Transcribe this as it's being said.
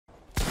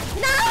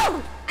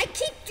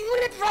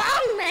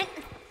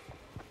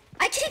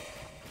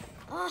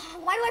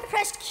Why do I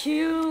press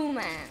Q,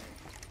 man?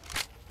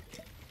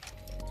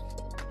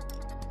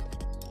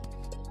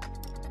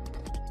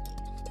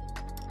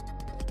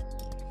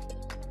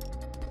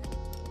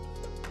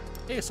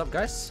 Hey, what's up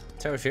guys?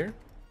 Tariff here.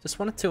 Just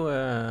wanted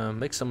to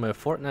make some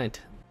Fortnite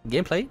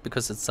gameplay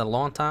because it's a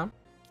long time.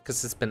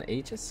 Because it's been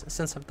ages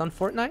since I've done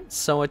Fortnite.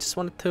 So I just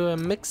wanted to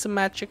mix and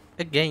match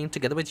a game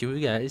together with you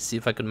guys. See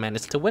if I could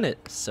manage to win it.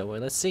 So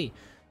let's see.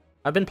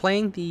 I've been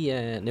playing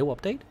the new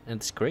update and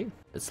it's great.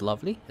 It's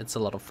lovely. It's a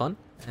lot of fun.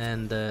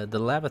 And the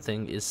lava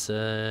thing is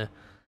a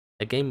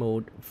game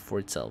mode for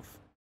itself.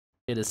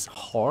 It is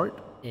hard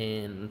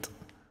and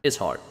it's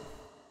hard.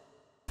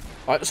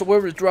 Alright, so where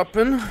we're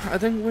dropping, I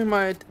think we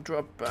might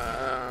drop,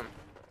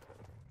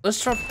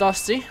 let's drop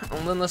Dusty,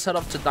 and then let's head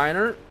up to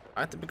Diner,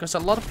 because a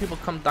lot of people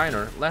come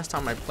Diner. Last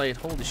time I played,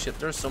 holy shit,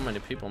 there's so many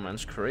people, man,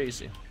 it's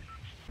crazy.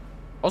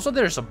 Also,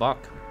 there's a bug.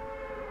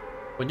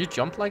 When you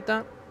jump like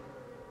that,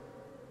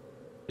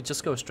 it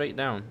just goes straight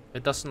down.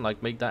 It doesn't,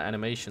 like, make that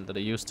animation that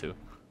it used to.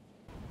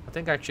 I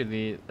think,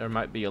 actually, there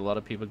might be a lot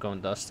of people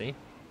going Dusty.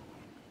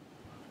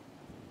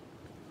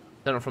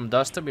 Then from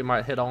Dusty, we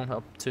might head on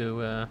up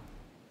to,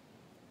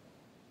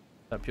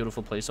 that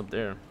beautiful place up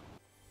there.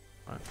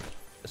 Alright,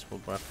 guess we'll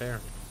grab there.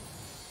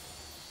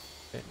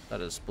 Okay,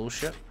 that is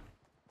bullshit.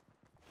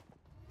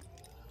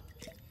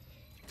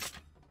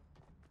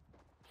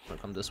 I'll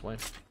come this way.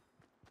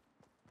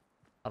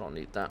 I don't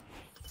need that.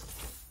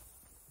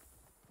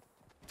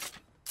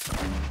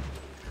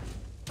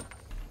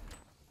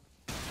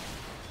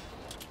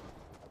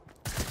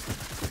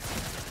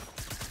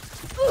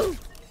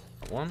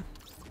 One.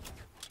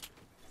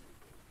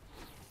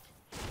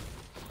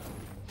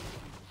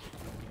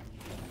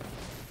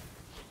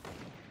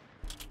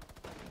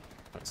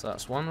 So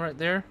that's one right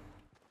there.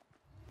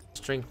 Let's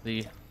drink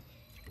the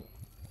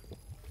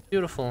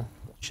beautiful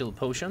chill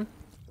potion.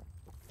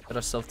 Get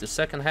ourselves the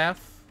second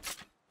half.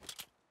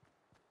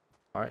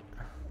 Alright.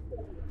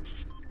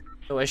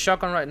 So a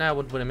shotgun right now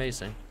would be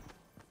amazing.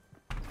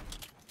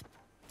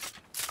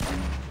 There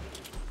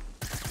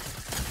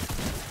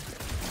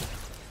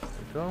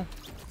we go.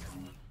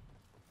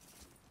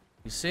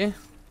 You see?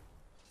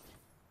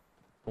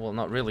 Well,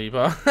 not really,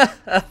 but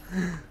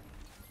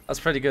that's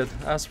pretty good.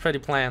 That's pretty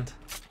planned.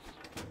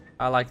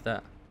 I like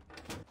that.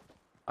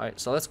 Alright,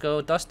 so let's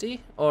go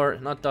Dusty, or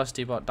not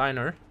Dusty, but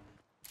Diner.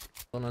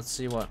 So let's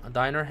see what a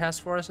Diner has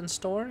for us in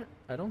store.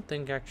 I don't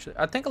think actually,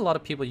 I think a lot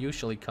of people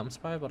usually comes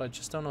by, but I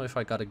just don't know if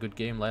I got a good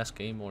game last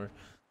game or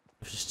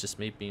if it's just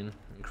me being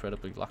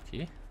incredibly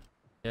lucky.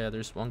 Yeah,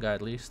 there's one guy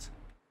at least.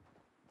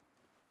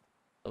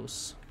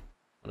 Close.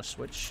 I'm gonna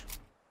switch.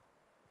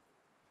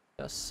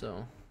 Yes,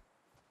 so.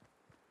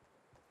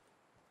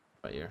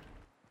 Right here.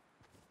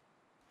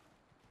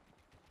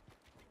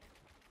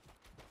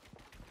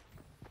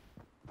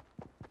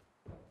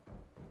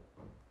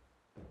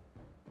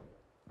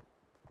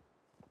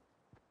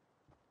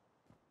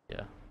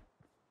 Yeah.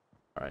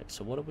 Alright,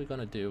 so what are we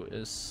gonna do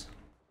is...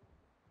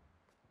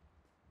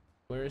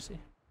 Where is he?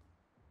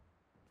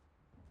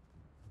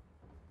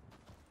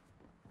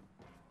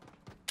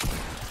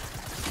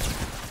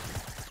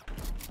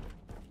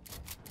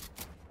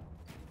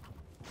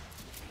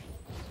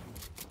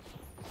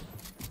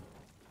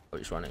 Oh,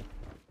 he's running.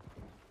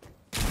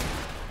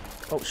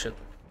 Oh, shit.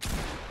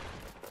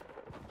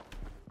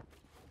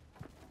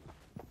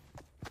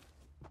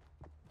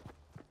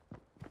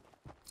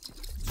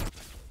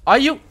 Are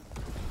you?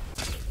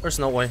 There's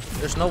no way.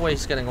 There's no way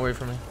he's getting away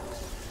from me.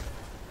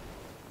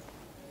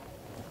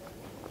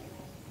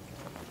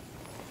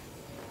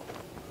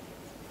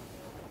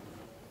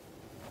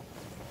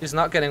 He's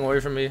not getting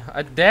away from me.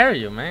 I dare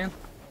you, man.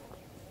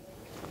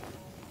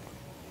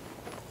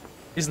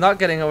 He's not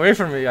getting away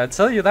from me. I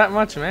tell you that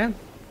much, man.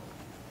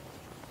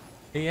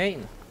 He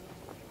ain't.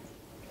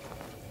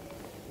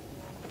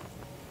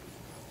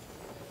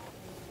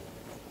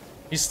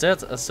 He's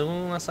dead as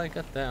soon as I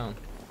get down.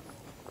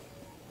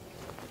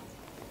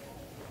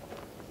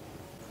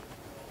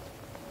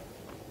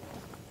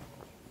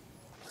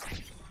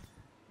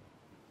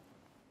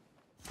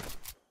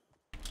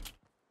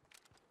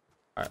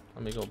 Alright,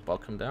 let me go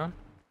buck him down.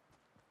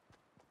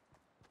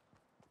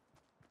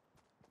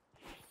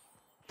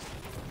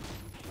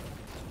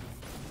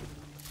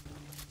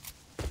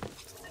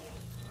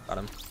 Got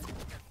him.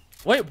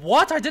 Wait,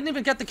 what? I didn't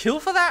even get the kill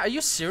for that? Are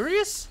you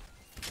serious?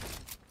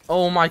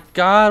 Oh my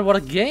god, what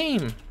a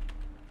game!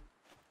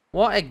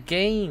 What a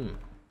game!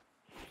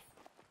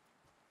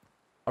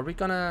 Are we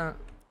gonna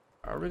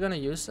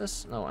use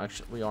this? No,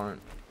 actually we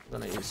aren't. We're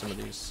gonna use some of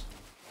these.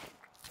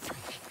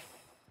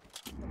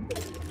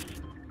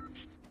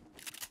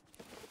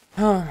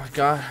 Oh my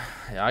god.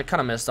 Yeah, I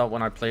kinda messed up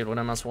when I played with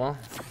him as well.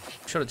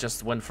 Should've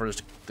just went for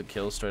the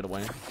kill straight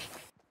away.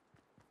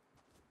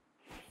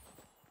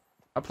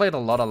 I played a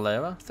lot of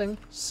lava thing,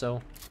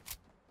 so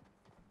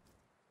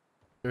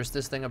there's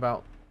this thing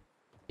about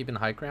keeping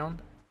high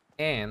ground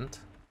and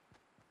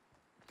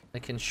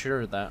making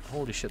sure that,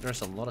 holy shit,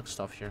 there's a lot of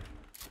stuff here.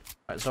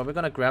 Alright, so we're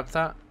gonna grab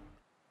that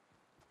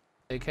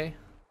AK. I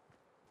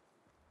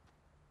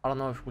don't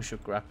know if we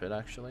should grab it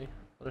actually.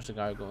 There's a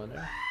guy going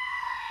there.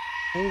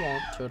 Who on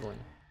turtling?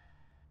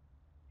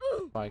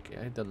 Like,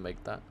 I didn't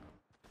make that.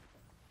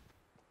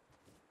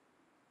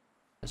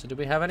 So do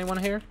we have anyone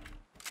here?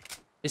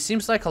 It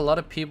seems like a lot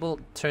of people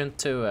turn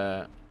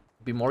to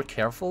be more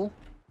careful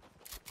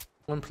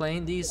when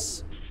playing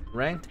these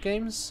ranked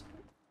games.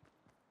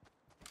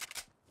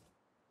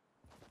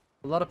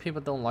 A lot of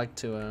people don't like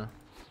to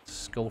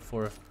just go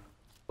for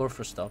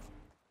stuff.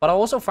 But I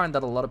also find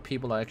that a lot of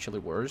people are actually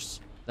worse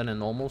than in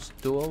normal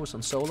duos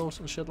and solos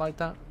and shit like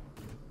that.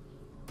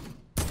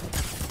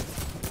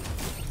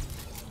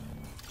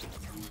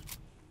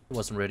 I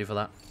wasn't ready for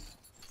that.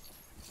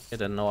 I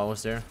didn't know I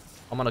was there.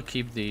 I'm gonna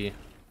keep the...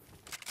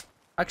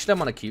 Actually, I'm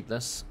gonna keep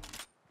this.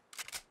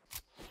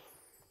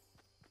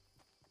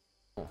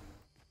 Oh.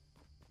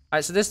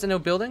 Alright, so this is the new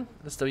building.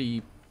 This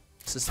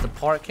is the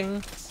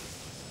parking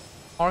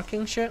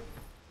shit.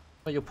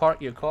 Where you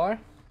park your car.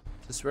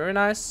 This is very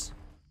nice.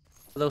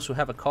 For those who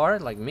have a car,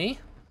 like me.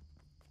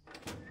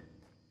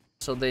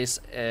 So there's,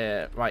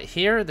 right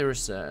here,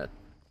 there's, it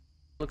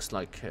looks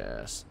like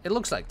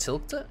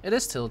tilted. It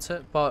is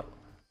tilted, but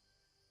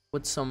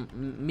with some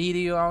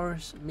meteor.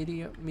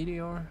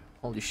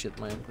 Holy shit,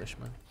 my English,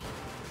 man.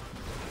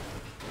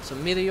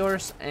 Some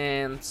meteors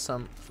and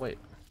some, wait.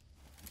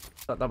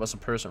 Thought that was a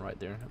person right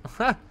there.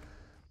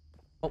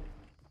 Oh,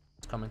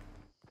 it's coming.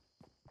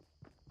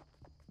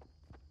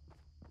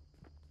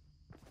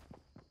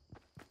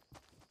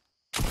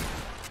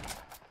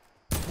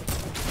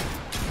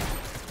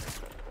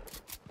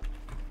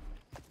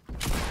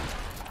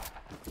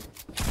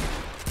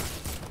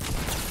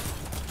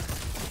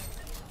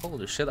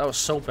 Holy shit, that was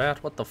so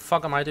bad. What the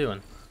fuck am I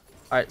doing?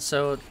 Alright,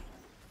 so...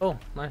 Oh,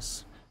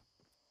 nice.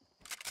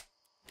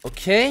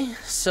 Okay,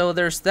 so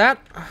there's that.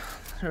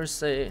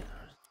 There's a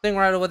thing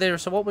right over there.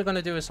 So what we're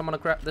gonna do is I'm gonna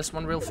grab this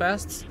one real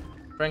fast.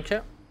 Drink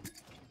it.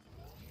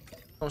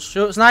 Don't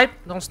shoot. Snipe!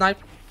 Don't snipe.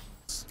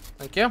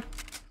 Thank you.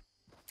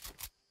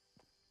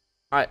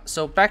 Alright,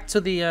 so back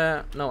to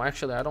the... No,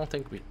 actually, I don't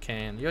think we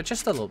can. You're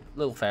just a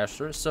little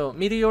faster. So,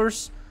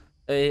 meteors...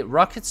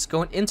 rockets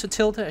going into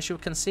tilted, as you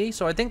can see.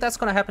 So I think that's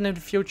gonna happen in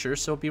the future.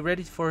 So be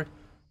ready for... I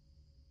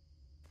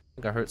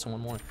think I heard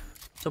someone more.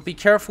 So be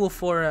careful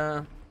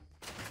for...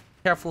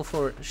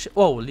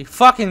 Holy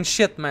fucking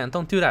shit, man.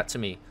 Don't do that to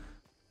me.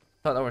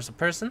 Thought that was a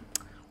person.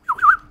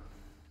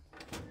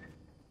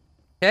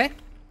 Okay.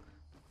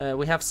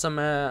 We have some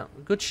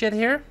good shit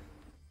here.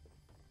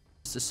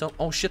 Is the zone?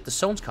 Oh shit, the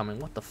zone's coming.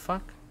 What the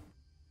fuck?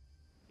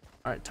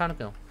 Alright, time to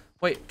go.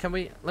 Wait, can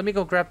we... Let me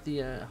go grab the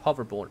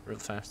hoverboard real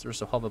fast.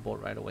 There's a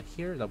hoverboard right over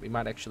here that we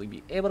might actually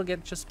be able to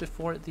get just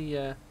before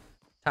the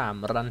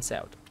time runs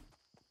out.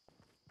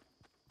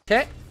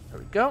 Okay, there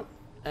we go.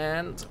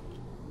 And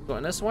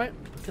going this way,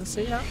 you can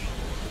see that.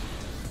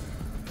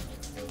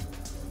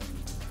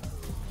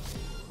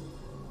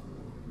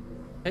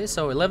 Okay,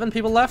 so 11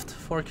 people left,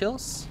 4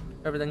 kills.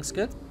 Everything's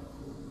good.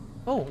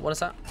 Oh, what is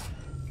that?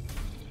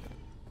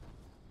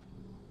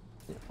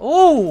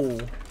 Oh,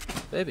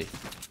 baby.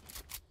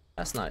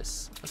 That's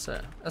nice.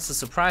 That's a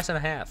surprise and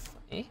a half,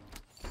 eh?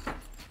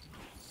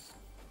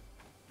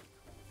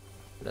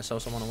 Did I saw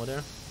someone over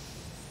there?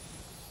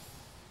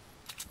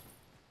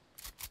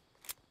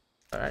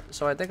 Alright,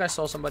 so I think I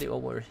saw somebody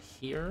over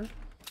here.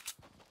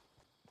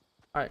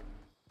 Alright.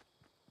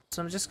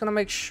 So I'm just gonna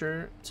make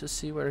sure to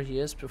see where he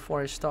is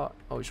before I start.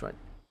 Oh, he's right.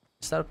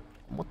 Is that a...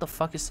 What the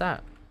fuck is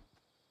that?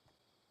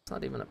 It's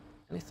not even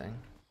anything.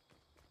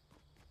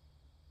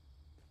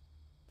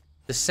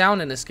 The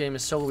sound in this game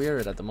is so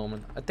weird at the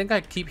moment. I think I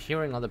keep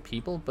hearing other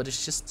people, but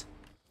it's just...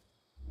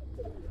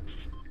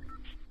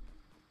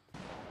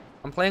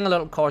 I'm playing a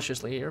little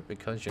cautiously here,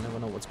 because you never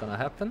know what's gonna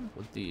happen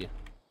with the...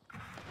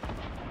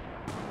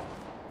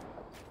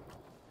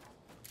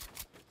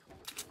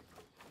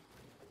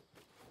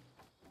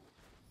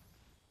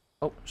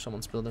 Oh,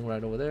 someone's building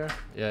right over there.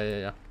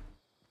 Yeah.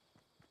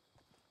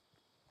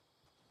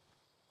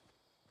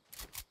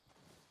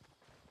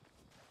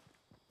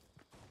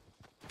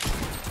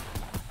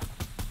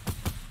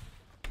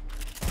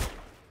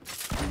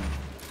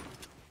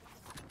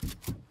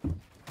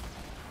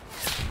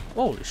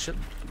 Holy shit.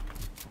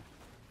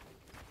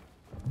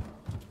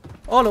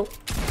 Oh no.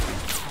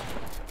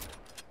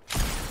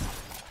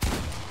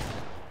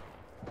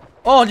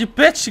 Oh, you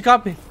bitch, she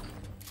got me.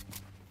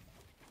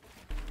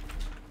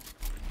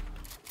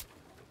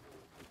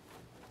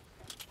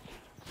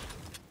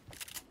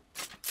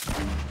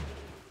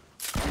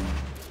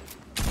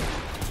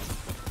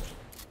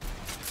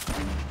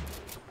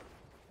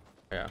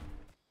 Yeah.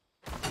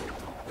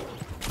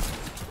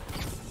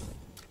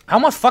 How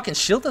much fucking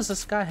shield does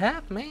this guy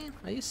have, man?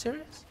 Are you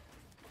serious?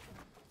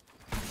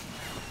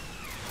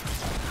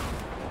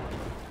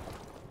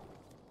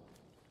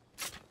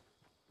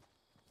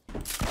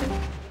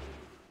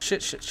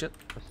 Shit.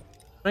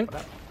 Drink.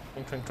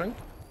 Drink.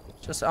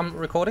 Just, I'm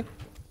recording.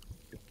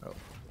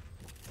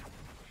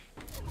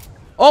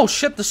 Oh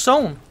shit, the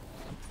zone!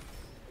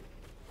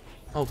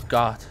 Oh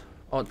god.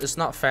 Oh, it's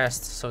not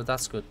fast, so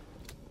that's good.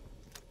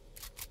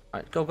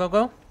 Alright,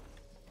 go.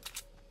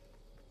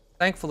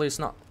 Thankfully it's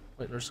not...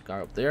 Wait, there's a guy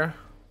up there.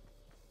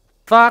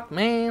 Fuck,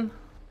 man.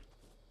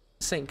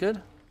 This ain't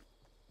good.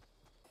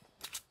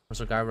 There's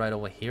a guy right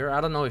over here.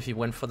 I don't know if he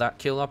went for that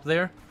kill up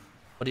there,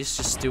 but he's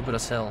just stupid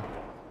as hell.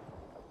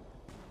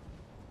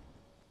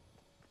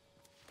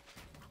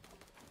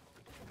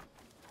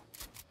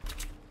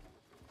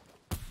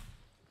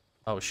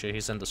 Oh shit,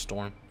 he's in the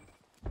storm.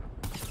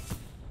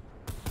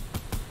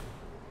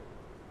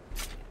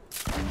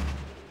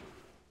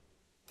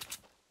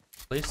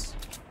 Please?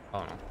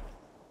 Oh no.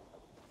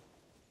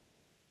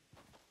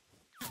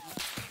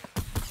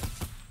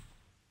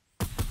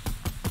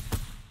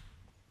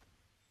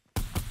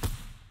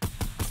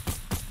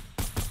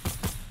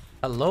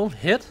 Hello,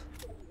 hit?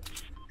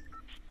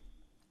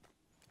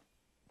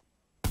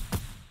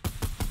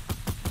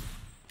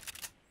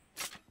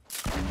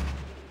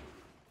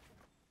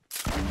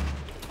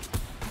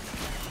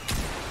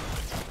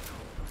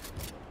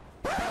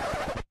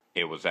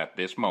 It was at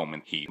this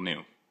moment he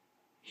knew.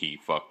 He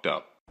fucked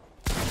up.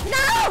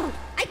 No!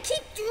 I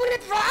keep doing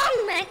it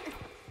wrong, man.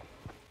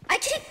 I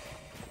keep...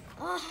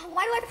 Oh,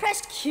 why do I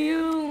press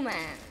Q,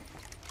 man?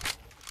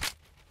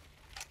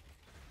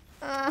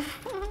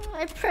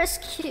 I press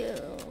Q.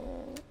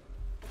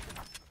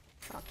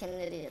 Fucking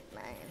idiot,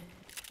 man.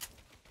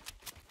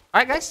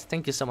 Alright guys,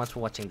 thank you so much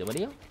for watching the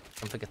video.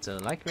 Don't forget to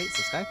like, rate,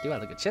 subscribe, do all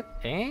the good shit,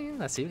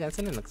 and I'll see you guys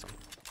in the next one.